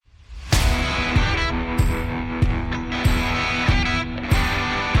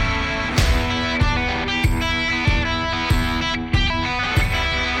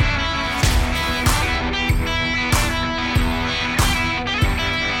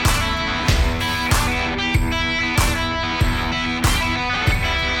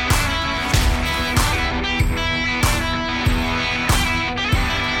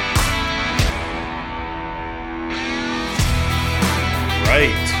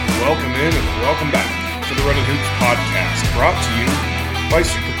Welcome in and welcome back to the Running Hoops podcast, brought to you by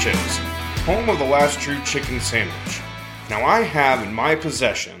Super Chicks, home of the last true chicken sandwich. Now I have in my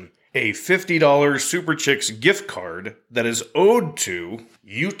possession a $50 Super Chicks gift card that is owed to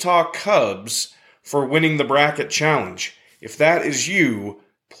Utah Cubs for winning the bracket challenge. If that is you,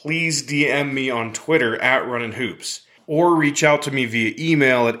 please DM me on Twitter at Runnin' Hoops, or reach out to me via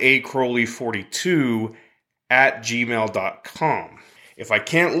email at acrowley42@gmail.com. If I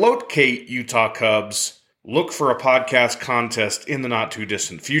can't locate Utah Cubs, look for a podcast contest in the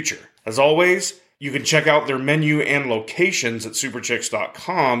not-too-distant future. As always, you can check out their menu and locations at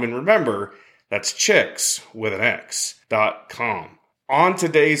superchicks.com, and remember, that's chicks with an X.com. On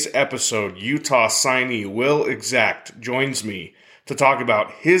today's episode, Utah signee Will Exacte joins me to talk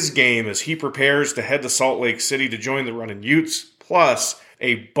about his game as he prepares to head to Salt Lake City to join the Runnin' Utes, plus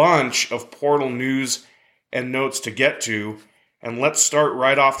a bunch of portal news and notes to get to. And let's start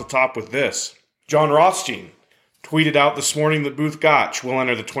right off the top with this. John Rothstein tweeted out this morning that Booth Gotch will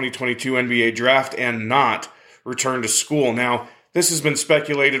enter the 2022 NBA draft and not return to school. Now, this has been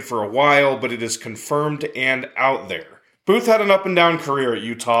speculated for a while, but it is confirmed and out there. Booth had an up-and-down career at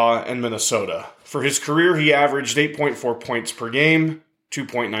Utah and Minnesota. For his career, he averaged 8.4 points per game,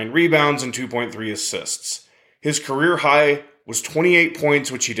 2.9 rebounds, and 2.3 assists. His career high was 28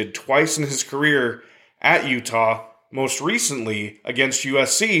 points, which he did twice in his career at Utah, most recently against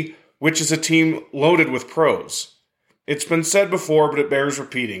USC, which is a team loaded with pros. It's been said before, but it bears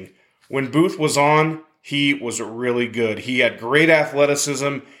repeating. When Booth was on, he was really good. He had great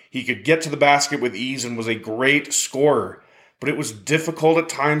athleticism. He could get to the basket with ease and was a great scorer. But it was difficult at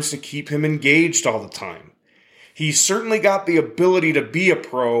times to keep him engaged all the time. He certainly got the ability to be a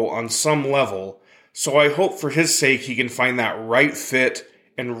pro on some level, so I hope for his sake he can find that right fit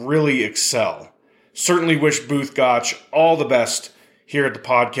and really excel. Certainly wish Booth Gotch all the best here at the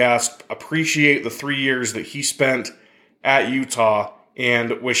podcast. Appreciate the 3 years that he spent at Utah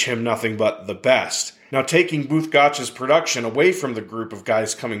and wish him nothing but the best. Now, taking Booth Gotch's production away from the group of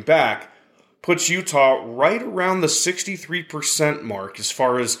guys coming back puts Utah right around the 63% mark as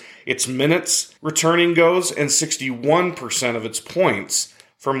far as its minutes returning goes and 61% of its points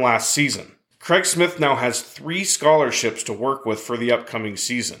from last season. Craig Smith now has 3 scholarships to work with for the upcoming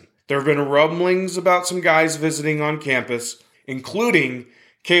season. There have been rumblings about some guys visiting on campus, including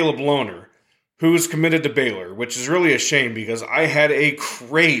Caleb Lohner, who is committed to Baylor, which is really a shame because I had a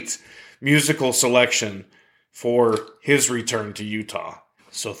great musical selection for his return to Utah.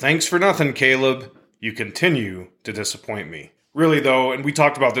 So thanks for nothing, Caleb. You continue to disappoint me. Really, though, and we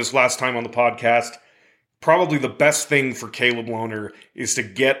talked about this last time on the podcast, probably the best thing for Caleb Lohner is to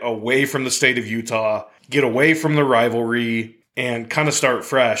get away from the state of Utah, get away from the rivalry, and kind of start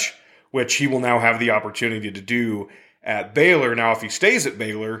fresh, which he will now have the opportunity to do at Baylor. Now, if he stays at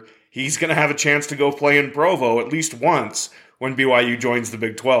Baylor, he's going to have a chance to go play in Provo at least once when BYU joins the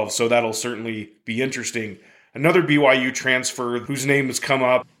Big 12, so that'll certainly be interesting. Another BYU transfer whose name has come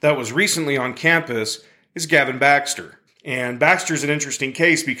up that was recently on campus is Gavin Baxter. And Baxter's an interesting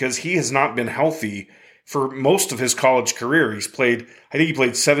case because he has not been healthy for most of his college career. I think he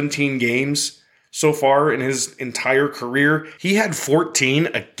played 17 games so far in his entire career. He had 14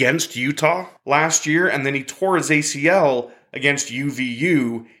 against Utah last year, and then he tore his ACL against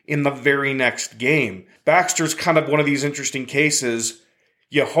UVU in the very next game. Baxter's kind of one of these interesting cases.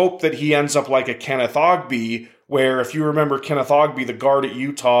 You hope that he ends up like a Kenneth Ogby, where if you remember Kenneth Ogby, the guard at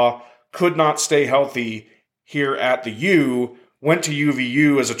Utah, could not stay healthy here at the U, went to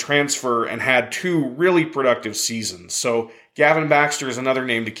UVU as a transfer and had 2 really productive seasons. So Gavin Baxter is another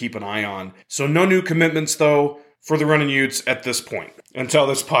name to keep an eye on. So no new commitments, though, for the Runnin' Utes at this point, until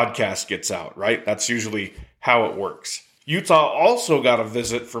this podcast gets out, right? That's usually how it works. Utah also got a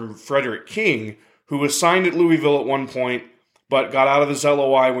visit from Frederick King, who was signed at Louisville at one point, but got out of his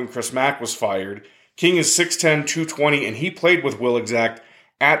LOI when Chris Mack was fired. King is 6'10", 220, and he played with Will Exacte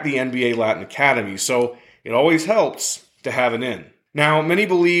at the NBA Latin Academy, so it always helps to have an in. Now, many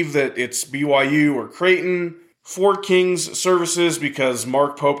believe that it's BYU or Creighton for King's services because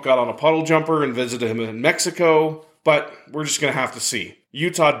Mark Pope got on a puddle jumper and visited him in Mexico, but we're just going to have to see.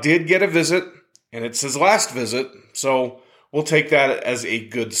 Utah did get a visit, and it's his last visit, so we'll take that as a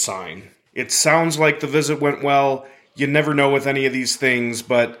good sign. It sounds like the visit went well. You never know with any of these things,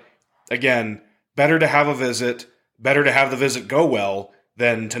 but again, better to have a visit, better to have the visit go well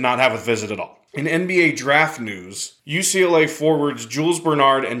than to not have a visit at all. In NBA draft news, UCLA forwards Jules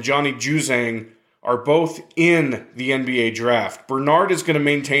Bernard and Johnny Juzang are both in the NBA draft. Bernard is going to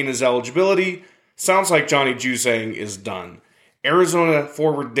maintain his eligibility. Sounds like Johnny Juzang is done. Arizona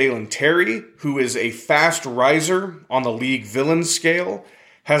forward Dalen Terry, who is a fast riser on the league villain scale,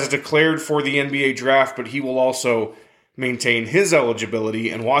 has declared for the NBA draft, but he will also maintain his eligibility.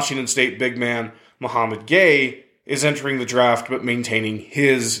 And Washington State big man Mohamed Gay is entering the draft, but maintaining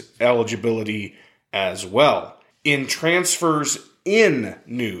his eligibility as well. In transfers in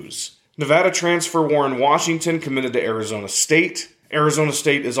news, Nevada transfer Warren Washington committed to Arizona State. Arizona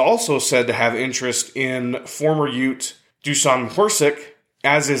State is also said to have interest in former Ute Dusan Horsic,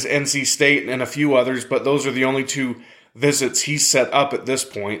 as is NC State and a few others, but those are the only two visits he's set up at this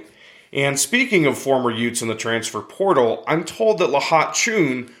point. And speaking of former Utes in the transfer portal, I'm told that Lahat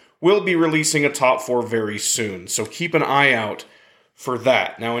Chun will be releasing a top 4 very soon, so keep an eye out for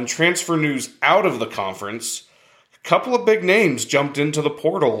that. Now, in transfer news out of the conference, a couple of big names jumped into the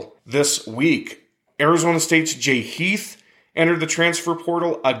portal this week. Arizona State's Jay Heath entered the transfer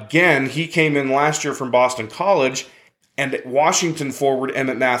portal again. He came in last year from Boston College. And Washington forward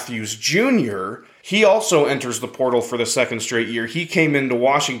Emmett Matthews Jr., he also enters the portal for the second straight year. He came into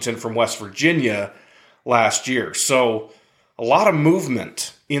Washington from West Virginia last year. So a lot of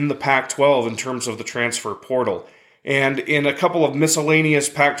movement in the Pac-12 in terms of the transfer portal. And in a couple of miscellaneous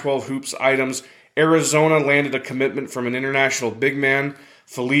Pac-12 hoops items, Arizona landed a commitment from an international big man,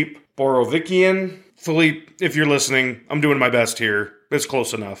 Philippe Borovikian. Philippe, if you're listening, I'm doing my best here. It's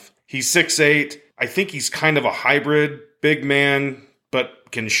close enough. He's 6'8". I think he's kind of a hybrid big man,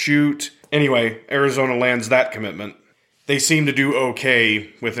 but can shoot. Anyway, Arizona lands that commitment. They seem to do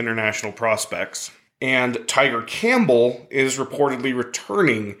okay with international prospects. And Tiger Campbell is reportedly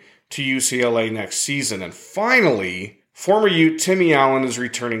returning to UCLA next season. And finally, former Ute Timmy Allen is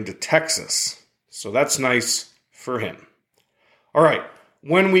returning to Texas. So that's nice for him. All right,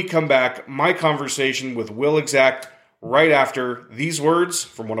 when we come back, my conversation with Will Exacte right after these words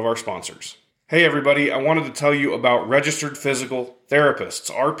from one of our sponsors. Hey everybody, I wanted to tell you about Registered Physical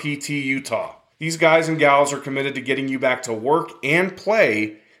Therapists, RPT Utah. These guys and gals are committed to getting you back to work and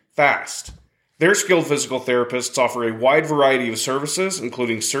play fast. Their skilled physical therapists offer a wide variety of services,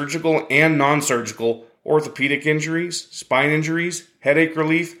 including surgical and non-surgical, orthopedic injuries, spine injuries, headache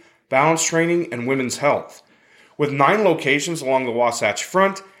relief, balance training, and women's health. With 9 locations along the Wasatch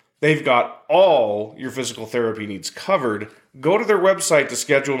Front, they've got all your physical therapy needs covered. Go to their website to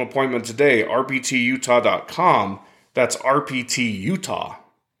schedule an appointment today, rptutah.com. That's rptutah.com.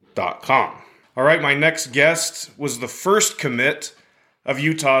 All right, my next guest was the first commit of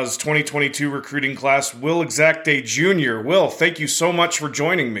Utah's 2022 recruiting class, Will Exacte Jr. Will, thank you so much for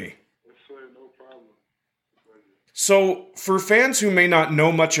joining me. No problem. So, for fans who may not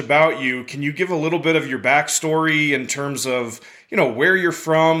know much about you, can you give a little bit of your backstory in terms of, where you're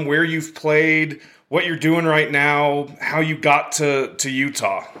from, where you've played, what you're doing right now, how you got to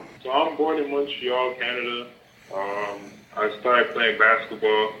Utah? So I'm born in Montreal, Canada. I started playing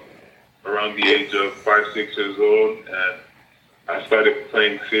basketball around the age of 5, 6 years old, and I started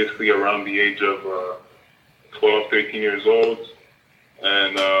playing seriously around the age of 12, 13 years old.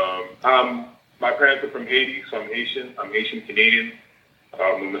 And my parents are from Haiti, so I'm Haitian. I'm Haitian-Canadian.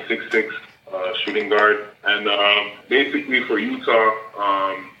 I'm a 6'6" shooting guard. And basically for Utah,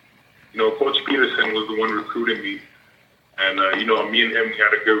 Coach Peterson was the one recruiting me. And, me and him, we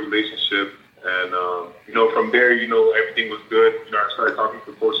had a good relationship. And, from there, everything was good. I started talking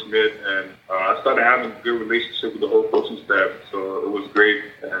to Coach Smith, and I started having a good relationship with the whole coaching staff. So it was great.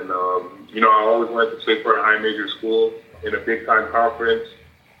 And, I always wanted to play for a high major school in a big-time conference.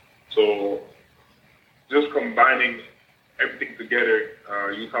 So just combining everything together,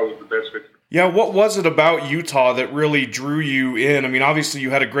 Utah was the best fit. Yeah, what was it about Utah that really drew you in? I mean, obviously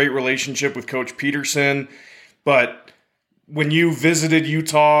you had a great relationship with Coach Peterson, but when you visited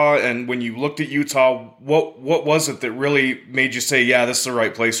Utah and when you looked at Utah, what was it that really made you say, yeah, this is the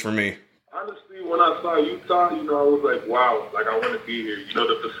right place for me? Honestly, when I saw Utah, I was like, wow, I want to be here.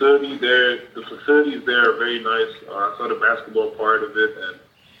 The facilities there are very nice. I saw the basketball part of it, and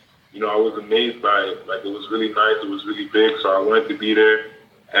I was amazed by it. It was really nice. It was really big, so I wanted to be there.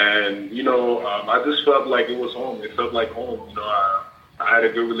 And, I just felt like it was home. It felt like home. I had a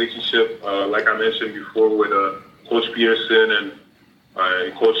good relationship, like I mentioned before, with Coach Peterson and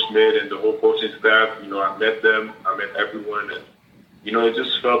Coach Smith and the whole coaching staff. I met them. I met everyone. And, it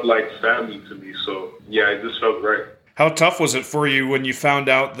just felt like family to me. So, yeah, it just felt right. How tough was it for you when you found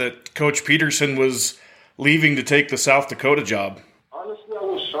out that Coach Peterson was leaving to take the South Dakota job? Honestly, I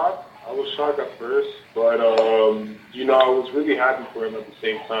was shocked. I was shocked at first, but, I was really happy for him at the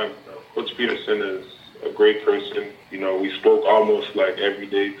same time. Coach Peterson is a great person. We spoke almost every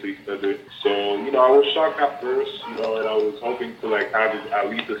day to each other. So, I was shocked at first, and I was hoping to have at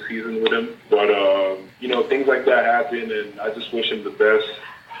least a season with him. But, things like that happen, and I just wish him the best.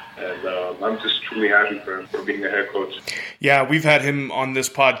 And I'm just truly happy for him for being a head coach. Yeah, we've had him on this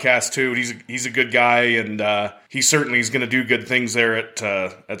podcast too. He's a good guy, and he certainly is going to do good things there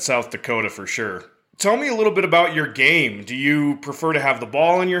at South Dakota for sure. Tell me a little bit about your game. Do you prefer to have the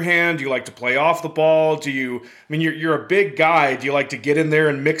ball in your hand? Do you like to play off the ball? You're a big guy. Do you like to get in there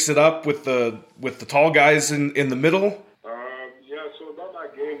and mix it up with the tall guys in the middle? Yeah, so about my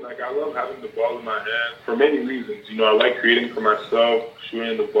game, I love having the ball in my hand for many reasons. I like creating for myself,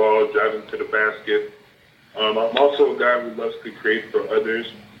 shooting the ball, driving to the basket. I'm also a guy who loves to create for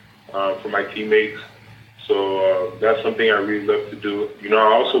others, for my teammates. So that's something I really love to do. I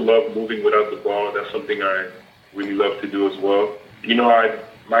also love moving without the ball. That's something I really love to do as well.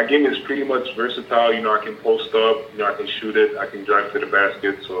 My game is pretty much versatile. I can post up. I can shoot it. I can drive to the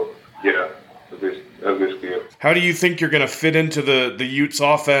basket. So, yeah, that's basically it. How do you think you're going to fit into the Utes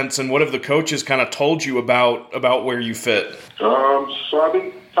offense, and what have the coaches kind of told you about where you fit? So I've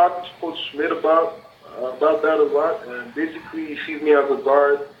been talking to Coach Schmidt about that a lot, and basically he sees me as a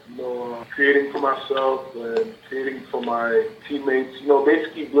guard, creating for myself and creating for my teammates.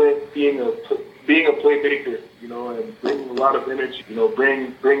 Basically being a playmaker, and bringing a lot of energy.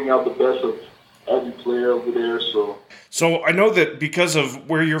 Bringing out the best of every player over there. So I know that because of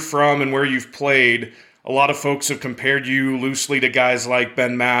where you're from and where you've played, a lot of folks have compared you loosely to guys like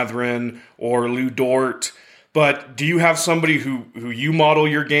Ben Matherin or Lou Dort. But do you have somebody who you model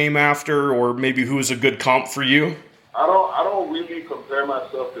your game after, or maybe who is a good comp for you? I don't really compare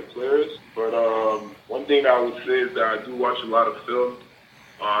myself to players, but one thing I would say is that I do watch a lot of film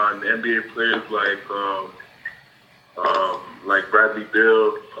on NBA players like Bradley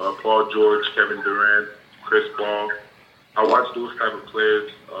Beal, Paul George, Kevin Durant, Chris Paul. I watch those type of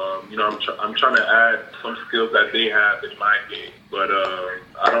players. I'm trying to add some skills that they have in my game, but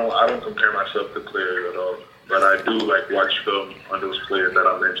I don't compare myself to players at all. But I do watch film on those players that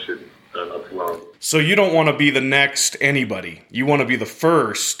I mentioned not too long ago. So you don't want to be the next anybody. You want to be the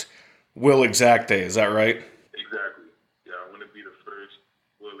first Will Exacte. Is that right? Exactly. Yeah, I want to be the first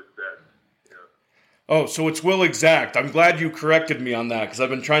Will Exacte. Yeah. Oh, so it's Will Exacte. I'm glad you corrected me on that because I've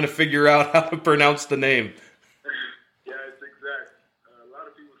been trying to figure out how to pronounce the name. Yeah, it's Exacte. A lot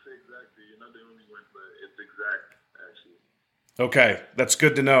of people say Exacte. You're not the only one, but it's Exacte, actually. Okay, that's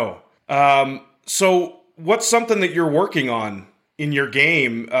good to know. So what's something that you're working on in your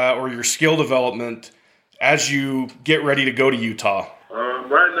game or your skill development as you get ready to go to Utah?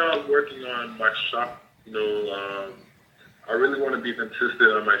 Right now I'm working on my shot. I really want to be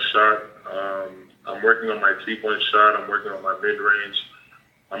consistent on my shot. I'm working on my three-point shot. I'm working on my mid-range.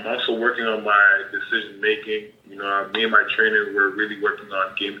 I'm also working on my decision-making. Me and my trainer, we're really working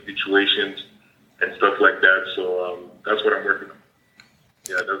on game situations and stuff like that. So that's what I'm working on.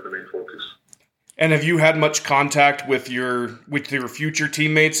 Yeah, that's the main focus. And have you had much contact with your future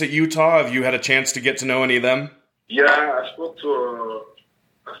teammates at Utah? Have you had a chance to get to know any of them? Yeah, I spoke to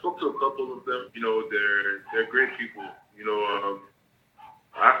a couple of them. They're great people.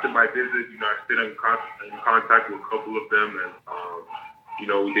 After my visit, I stayed in contact with a couple of them,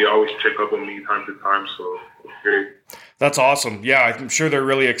 and they always check up on me time to time. So it's great. That's awesome. Yeah, I'm sure they're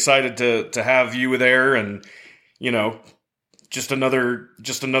really excited to have you there, and just another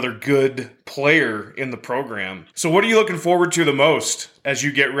good player in the program. So what are you looking forward to the most as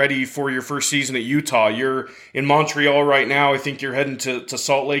you get ready for your first season at Utah? You're in Montreal right now. I think you're heading to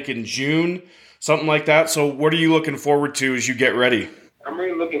Salt Lake in June, something like that. So what are you looking forward to as you get ready? I'm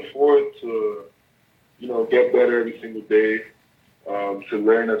really looking forward to, get better every single day, to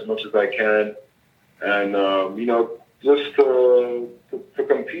learn as much as I can, and, just to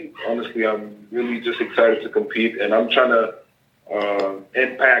compete. Honestly, I'm really just excited to compete, and I'm trying to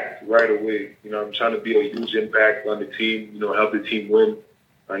impact right away. I'm trying to be a huge impact on the team, help the team win.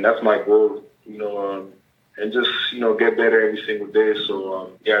 And that's my goal, and just, get better every single day.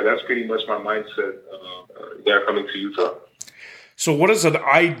 So, that's pretty much my mindset, coming to Utah. So what does an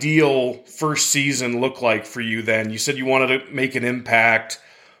ideal first season look like for you then? You said you wanted to make an impact.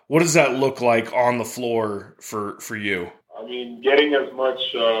 What does that look like on the floor for you? I mean, getting as much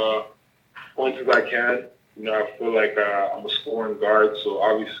points as I can. I feel like I'm a scoring guard, so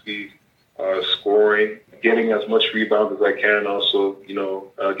obviously scoring, getting as much rebounds as I can, also,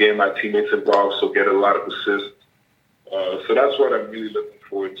 getting my teammates involved, so get a lot of assists. So that's what I'm really looking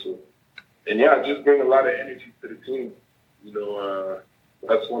forward to. And, just bring a lot of energy to the team.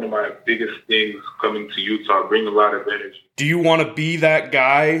 That's one of my biggest things coming to Utah, bring a lot of energy. Do you want to be that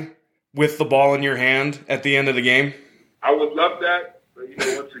guy with the ball in your hand at the end of the game? I would love that, but,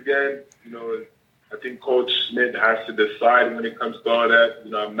 once again, I think Coach Schmidt has to decide when it comes to all that.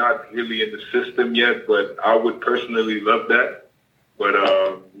 I'm not really in the system yet, but I would personally love that. But,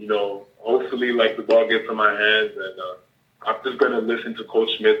 hopefully, like, the ball gets in my hands, and I'm just going to listen to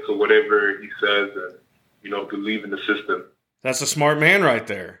Coach Smith to whatever he says and, believe in the system. That's a smart man right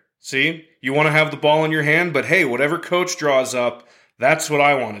there. See, you want to have the ball in your hand, but hey, whatever coach draws up, that's what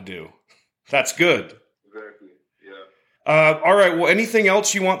I want to do. That's good. Exactly, yeah. All right, well, anything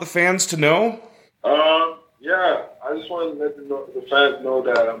else you want the fans to know? Yeah, I just want to let the fans know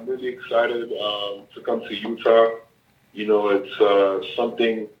that I'm really excited to come to Utah. It's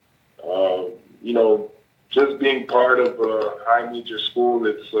something, just being part of a high major school,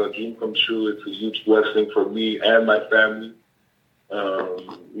 it's a dream come true. It's a huge blessing for me and my family.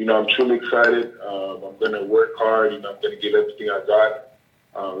 I'm truly excited. I'm going to work hard. I'm going to give everything I got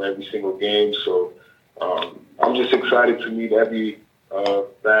every single game. So I'm just excited to meet every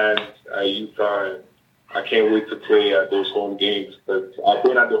fan at Utah, and I can't wait to play at those home games. But I've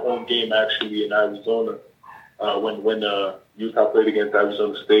been at the home game actually in Arizona when Utah played against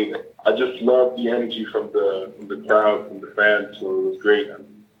Arizona State. I just love the energy from the crowd, from the fans. So it was great.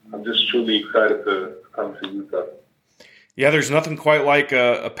 I'm just truly excited to come to Utah. Yeah, there's nothing quite like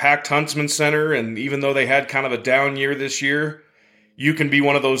a packed Huntsman Center, and even though they had kind of a down year this year, you can be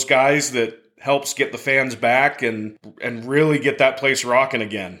one of those guys that helps get the fans back and really get that place rocking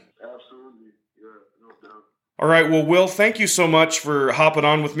again. Absolutely, yeah, no doubt. All right, well, Will, thank you so much for hopping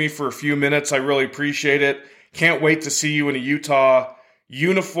on with me for a few minutes. I really appreciate it. Can't wait to see you in a Utah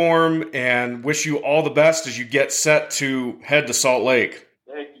uniform and wish you all the best as you get set to head to Salt Lake.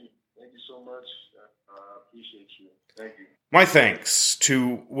 Thank you so much. I appreciate you. Thank you. My thanks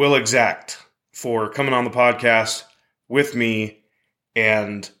to Will Exacte for coming on the podcast with me,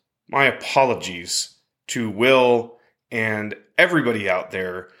 and my apologies to Will and everybody out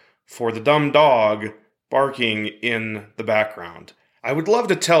there for the dumb dog barking in the background. I would love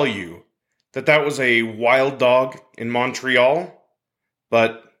to tell you that was a wild dog in Montreal,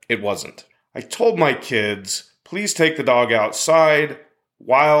 but it wasn't. I told my kids, please take the dog outside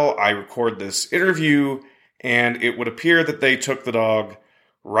while I record this interview, and it would appear that they took the dog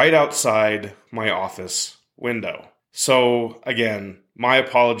right outside my office window. So, again, my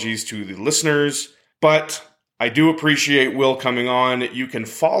apologies to the listeners, but I do appreciate Will coming on. You can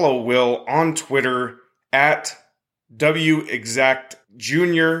follow Will on Twitter at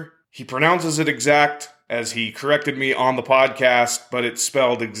WExactJr. He pronounces it exact, as he corrected me on the podcast, but it's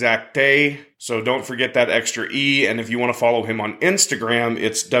spelled Exacte, so don't forget that extra E, and if you want to follow him on Instagram,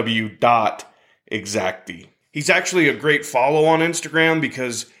 it's W.Exacte. He's actually a great follow on Instagram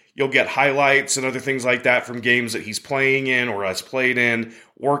because you'll get highlights and other things like that from games that he's playing in or has played in,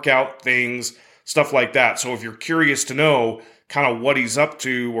 workout things, stuff like that. So if you're curious to know kind of what he's up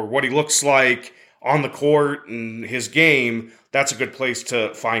to or what he looks like on the court and his game, that's a good place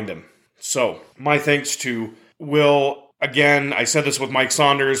to find him. So my thanks to Will. Again, I said this with Mike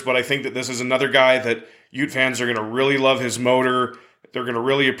Saunders, but I think that this is another guy that Ute fans are going to really love his motor. They're going to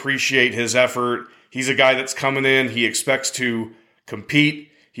really appreciate his effort. He's a guy that's coming in. He expects to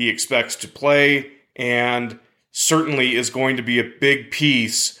compete. He expects to play, and certainly is going to be a big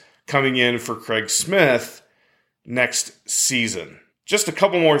piece coming in for Craig Smith next season. Just a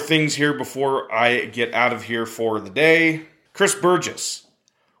couple more things here before I get out of here for the day. Chris Burgess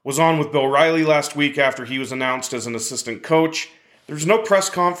was on with Bill Riley last week after he was announced as an assistant coach. There's no press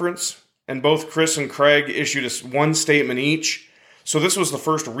conference, and both Chris and Craig issued one statement each. So this was the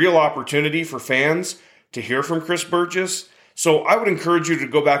first real opportunity for fans to hear from Chris Burgess. So I would encourage you to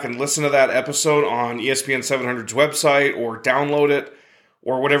go back and listen to that episode on ESPN 700's website or download it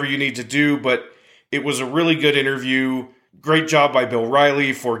or whatever you need to do. But it was a really good interview. Great job by Bill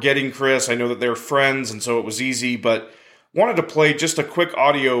Riley for getting Chris. I know that they're friends, and so it was easy, but wanted to play just a quick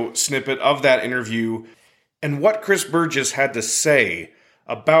audio snippet of that interview and what Chris Burgess had to say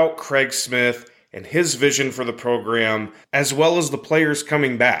about Craig Smith and his vision for the program, as well as the players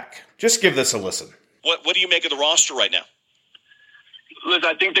coming back. Just give this a listen. What do you make of the roster right now? Listen,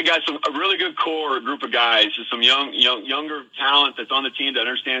 I think they got a really good core group of guys, just some younger talent that's on the team that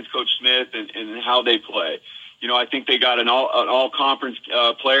understands Coach Smith and how they play. I think they got an all-conference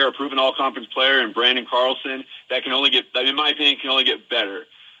player, a proven all-conference player, in Brandon Carlson that can only get, in my opinion, can only get better.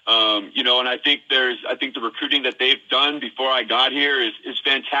 And I think the recruiting that they've done before I got here is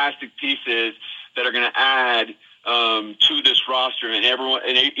fantastic pieces that are going to add to this roster, and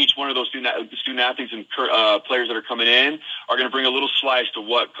each one of those student athletes and players that are coming in are going to bring a little slice to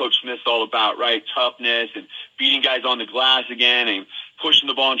what Coach Smith's all about, right? Toughness and beating guys on the glass again and pushing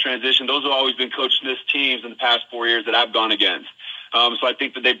the ball in transition. Those have always been Coach Smith's teams in the past 4 years that I've gone against. So I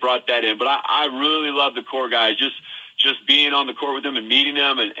think that they brought that in. But I really love the core guys. Just just being on the court with them and meeting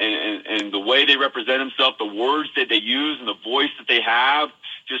them and the way they represent themselves, the words that they use and the voice that they have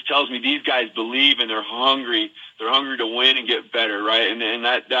just tells me these guys believe and they're hungry. They're hungry to win and get better, right? And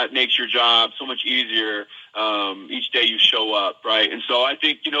that makes your job so much easier each day you show up, right? And so I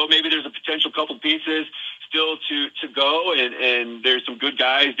think, maybe there's a potential couple pieces still to go, and there's some good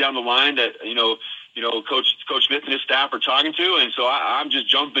guys down the line that, Coach Smith and his staff are talking to. And so I'm just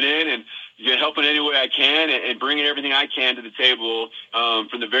jumping in and helping any way I can and bringing everything I can to the table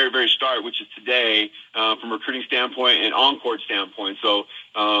from the very, very start, which is today, from a recruiting standpoint and on-court standpoint. So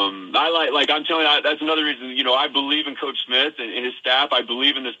I'm telling you, that's another reason, I believe in Coach Smith and his staff. I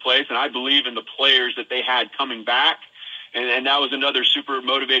believe in this place, and I believe in the players that they had coming back. And that was another super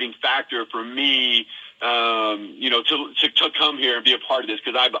motivating factor for me, to come here and be a part of this,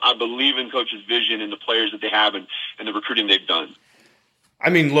 because I believe in Coach's vision and the players that they have and the recruiting they've done. I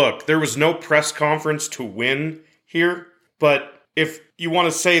mean, look, there was no press conference to win here, but if you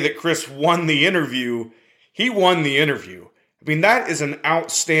want to say that Chris won the interview, he won the interview. I mean, that is an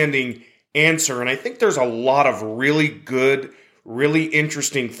outstanding answer, and I think there's a lot of really good, really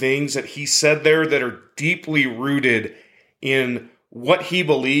interesting things that he said there that are deeply rooted in what he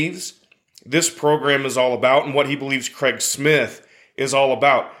believes this program is all about and what he believes Craig Smith is all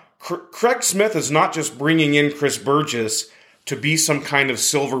about. Craig Smith is not just bringing in Chris Burgess to be some kind of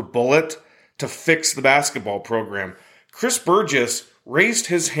silver bullet to fix the basketball program. Chris Burgess raised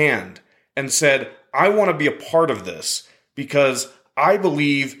his hand and said, I want to be a part of this because I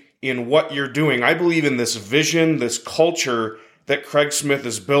believe in what you're doing. I believe in this vision, this culture that Craig Smith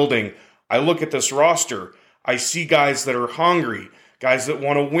is building. I look at this roster. I see guys that are hungry, guys that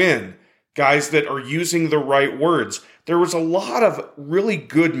want to win, guys that are using the right words. There was a lot of really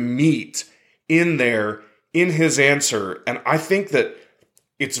good meat in there in his answer, and I think that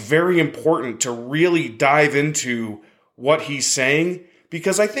it's very important to really dive into what he's saying,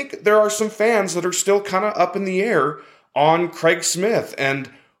 because I think there are some fans that are still kind of up in the air on Craig Smith and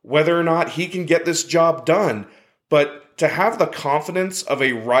whether or not he can get this job done. But to have the confidence of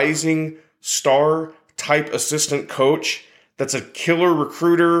a rising star type assistant coach that's a killer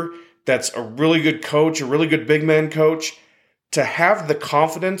recruiter, that's a really good coach, a really good big man coach, to have the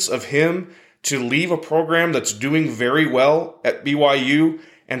confidence of him to leave a program that's doing very well at BYU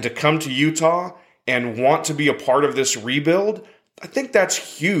and to come to Utah and want to be a part of this rebuild, I think that's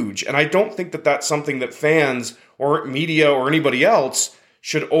huge. And I don't think that that's something that fans or media or anybody else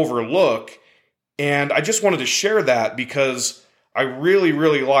should overlook. And I just wanted to share that because I really,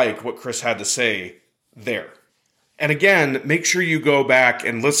 really like what Chris had to say there. And again, make sure you go back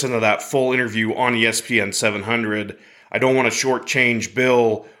and listen to that full interview on ESPN 700. I don't want to shortchange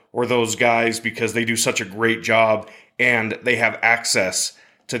Bill or those guys because they do such a great job and they have access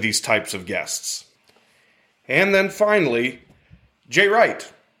to these types of guests. And then finally, Jay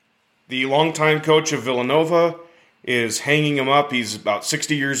Wright, the longtime coach of Villanova, is hanging him up. He's about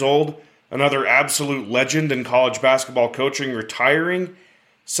 60 years old. Another absolute legend in college basketball coaching, retiring,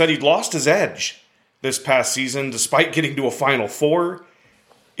 said he'd lost his edge this past season despite getting to a Final Four.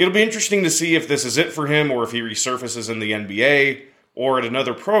 It'll be interesting to see if this is it for him or if he resurfaces in the NBA or at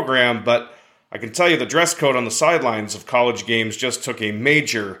another program, but I can tell you the dress code on the sidelines of college games just took a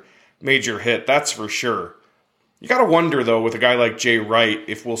major, major hit, that's for sure. You got to wonder, though, with a guy like Jay Wright,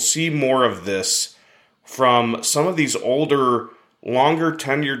 if we'll see more of this from some of these older, longer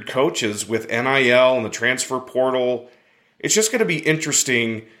tenured coaches with NIL and the transfer portal. It's just going to be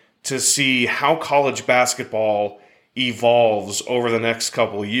interesting to see how college basketball evolves over the next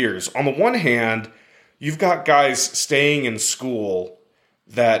couple of years. On the one hand, you've got guys staying in school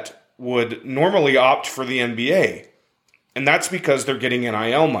that would normally opt for the NBA, and that's because they're getting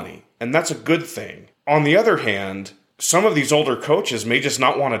NIL money, and that's a good thing. On the other hand, some of these older coaches may just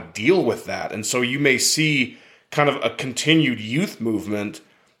not want to deal with that, and so you may see kind of a continued youth movement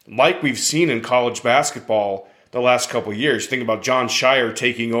like we've seen in college basketball the last couple of years. Think about John Shire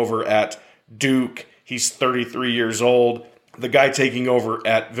taking over at Duke. He's 33 years old. The guy taking over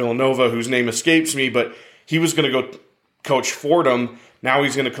at Villanova, whose name escapes me, but he was going to go coach Fordham. Now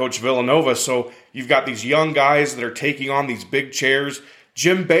he's going to coach Villanova. So you've got these young guys that are taking on these big chairs.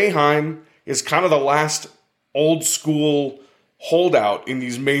 Jim Boeheim is kind of the last old school holdout in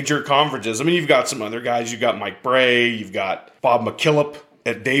these major conferences. I mean, you've got some other guys. You've got Mike Bray. You've got Bob McKillop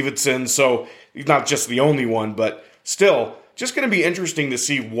at Davidson. So he's not just the only one, but still just going to be interesting to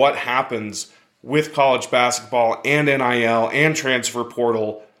see what happens with college basketball and NIL and transfer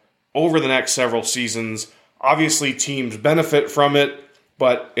portal over the next several seasons. Obviously, teams benefit from it,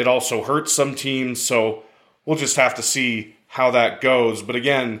 but it also hurts some teams. So we'll just have to see how that goes. But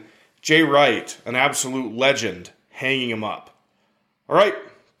again, Jay Wright, an absolute legend, hanging them up. All right,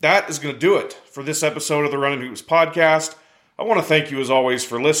 that is going to do it for this episode of the Runnin' Hoops podcast. I want to thank you as always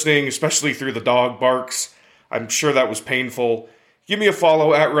for listening, especially through the dog barks. I'm sure that was painful. Give me a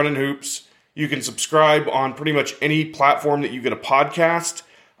follow at Runnin' Hoops. You can subscribe on pretty much any platform that you get a podcast.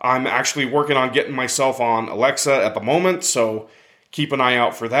 I'm actually working on getting myself on Alexa at the moment, so keep an eye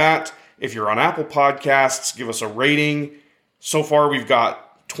out for that. If you're on Apple Podcasts, give us a rating. So far, we've got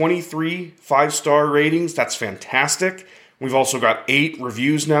 23 5-star ratings. That's fantastic. We've also got 8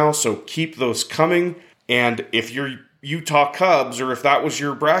 reviews now, so keep those coming. And if you're Utah Cubs, or if that was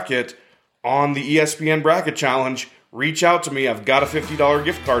your bracket on the ESPN Bracket Challenge, reach out to me. I've got a $50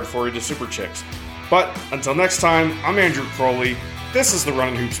 gift card for you to Super Chicks. But until next time, I'm Andrew Crowley. This is the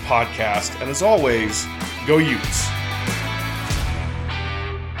Runnin' Hoops podcast. And as always, go Utes.